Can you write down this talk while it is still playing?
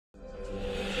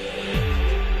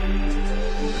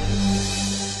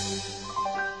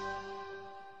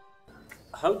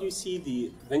do you see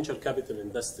the venture capital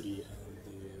industry and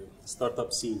the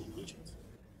startup scene in Egypt?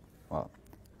 Well,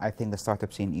 I think the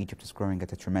startup scene in Egypt is growing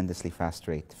at a tremendously fast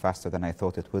rate, faster than I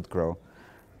thought it would grow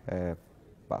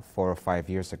about 4 or 5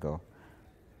 years ago.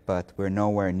 But we're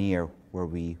nowhere near where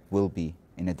we will be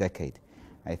in a decade.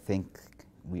 I think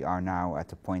we are now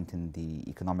at a point in the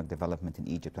economic development in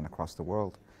Egypt and across the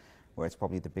world where it's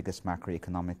probably the biggest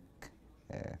macroeconomic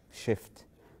shift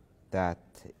that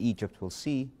Egypt will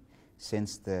see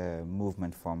since the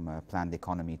movement from a planned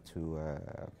economy to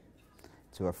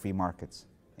a free markets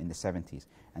in the 70s.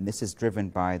 And this is driven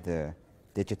by the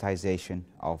digitization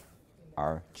of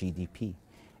our GDP.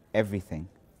 Everything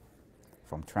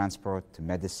from transport to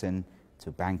medicine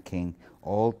to banking,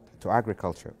 all to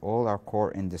agriculture, all our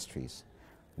core industries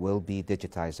will be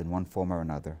digitized in one form or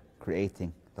another,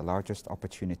 creating the largest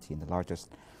opportunity and the largest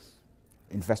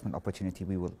investment opportunity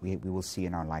we will see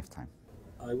in our lifetime.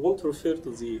 I want to refer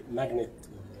to the Magnet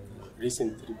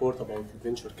recent report about the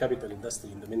venture capital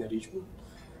industry in the MENA region,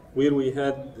 where we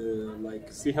had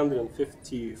like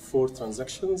 354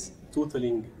 transactions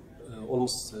totaling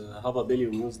almost $500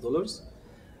 million.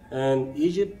 And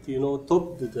Egypt,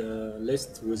 topped the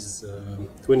list with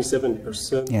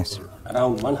 27%, yes,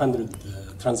 around 100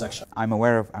 transactions. I'm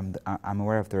aware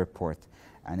of the report,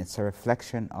 and it's a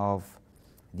reflection of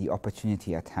the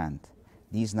opportunity at hand.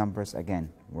 These numbers, again,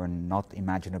 were not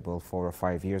imaginable 4 or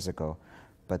 5 years ago,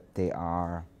 but they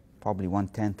are probably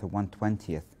 1/10 or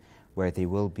 1/20th where they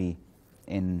will be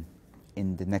in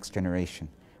the next generation,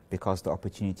 because the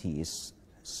opportunity is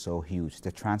so huge.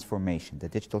 The transformation, the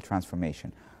digital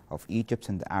transformation of Egypt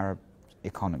and the Arab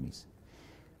economies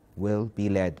will be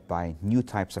led by new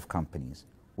types of companies,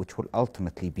 which will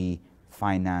ultimately be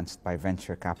financed by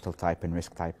venture capital type and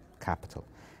risk type capital.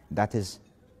 That is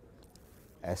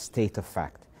a state of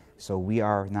fact. So we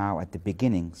are now at the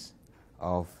beginnings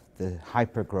of the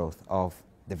hyper growth of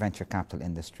the venture capital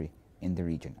industry in the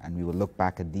region. And we will look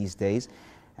back at these days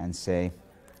and say,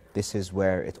 this is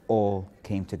where it all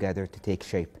came together to take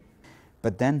shape.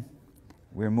 But then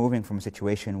we're moving from a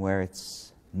situation where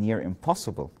it's near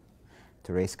impossible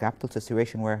to raise capital to a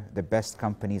situation where the best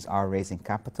companies are raising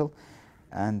capital,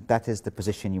 and that is the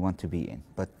position you want to be in.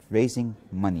 But raising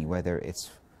money, whether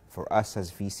it's for us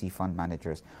as VC fund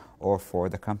managers or for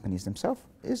the companies themselves,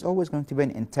 is always going to be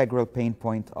an integral pain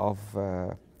point of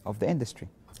the industry.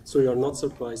 So you're not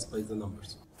surprised by the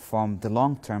numbers? From the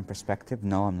long-term perspective,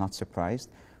 no, I'm not surprised.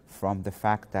 From the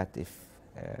fact that if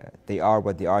they are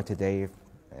what they are today,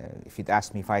 if you'd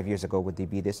asked me 5 years ago, would they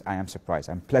be this? I am surprised.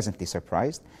 I'm pleasantly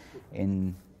surprised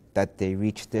in that they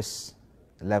reached this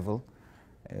level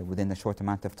within a short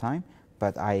amount of time,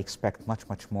 but I expect much,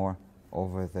 much more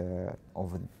over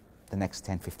the next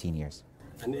 10, 15 years.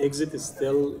 And exit is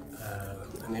still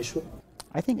an issue?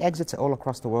 I think exits all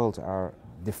across the world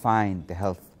define the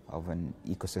health of an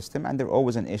ecosystem, and they're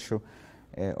always an issue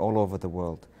all over the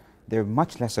world. They're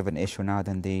much less of an issue now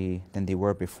than they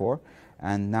were before,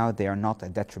 and now they are not a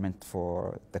detriment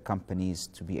for the companies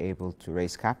to be able to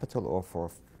raise capital or for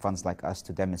funds like us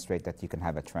to demonstrate that you can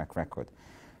have a track record.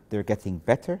 They're getting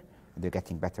better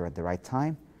at the right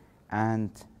time, and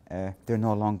they're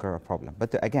no longer a problem.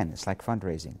 But again, it's like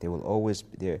fundraising. They will always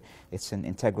be, it's an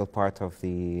integral part of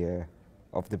the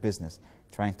business.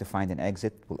 Trying to find an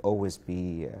exit will always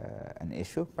be an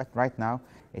issue, but right now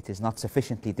it is not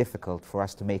sufficiently difficult for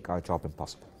us to make our job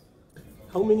impossible.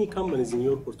 How many companies in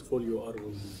your portfolio are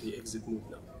on the exit move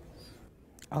now?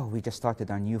 Oh, we just started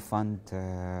our new fund,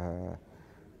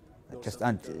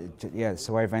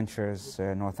 Sawai Ventures,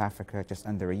 North Africa, just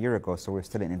under a year ago, so we're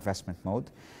still in investment mode.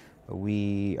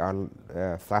 We are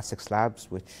Flat 6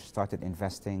 Labs, which started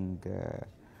investing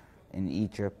in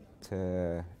Egypt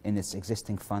in its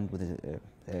existing fund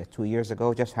 2 years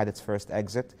ago, just had its first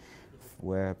exit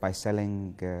by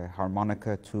selling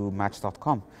Harmonica to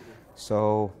Match.com.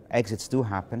 So exits do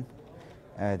happen.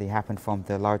 They happen from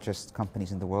the largest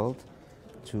companies in the world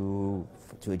to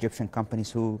Egyptian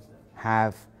companies who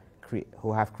have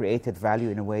created value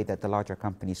in a way that the larger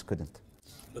companies couldn't.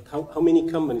 But how many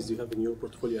companies do you have in your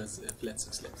portfolio as Flat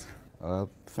 6 Labs?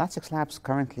 Flat 6 Labs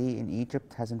currently in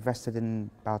Egypt has invested in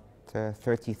about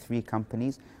 33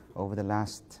 companies over the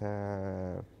last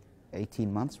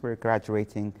 18 months. We're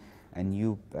graduating a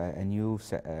new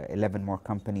 11 more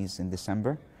companies in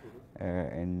December,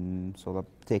 and so that'll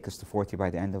take us to 40 by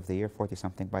the end of the year, 40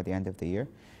 something by the end of the year.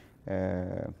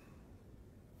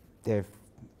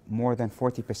 More than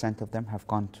 40% of them have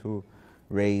gone to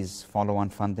raise follow-on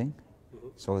funding,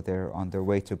 so they're on their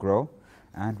way to grow,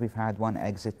 and we've had one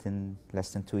exit in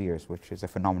less than 2 years, which is a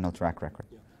phenomenal track record.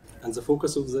 Yeah. And the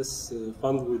focus of this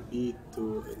fund would be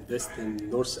to invest in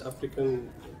North African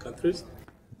countries?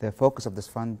 The focus of this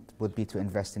fund would be to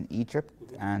invest in Egypt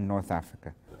and North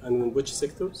Africa. And in which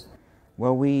sectors?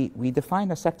 Well, we define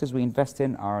the sectors we invest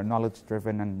in are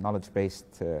knowledge-driven and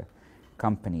knowledge-based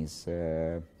companies.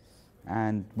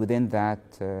 And within that,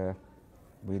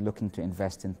 we're looking to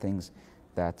invest in things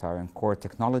that are in core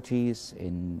technologies,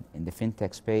 in the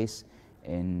fintech space,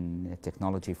 in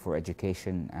technology for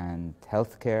education and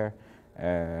healthcare,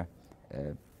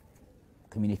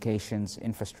 communications,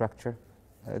 infrastructure.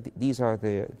 These are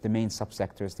the main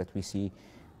subsectors that we see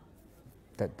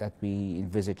that we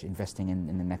envisage investing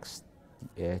in the next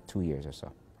 2 years or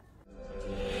so.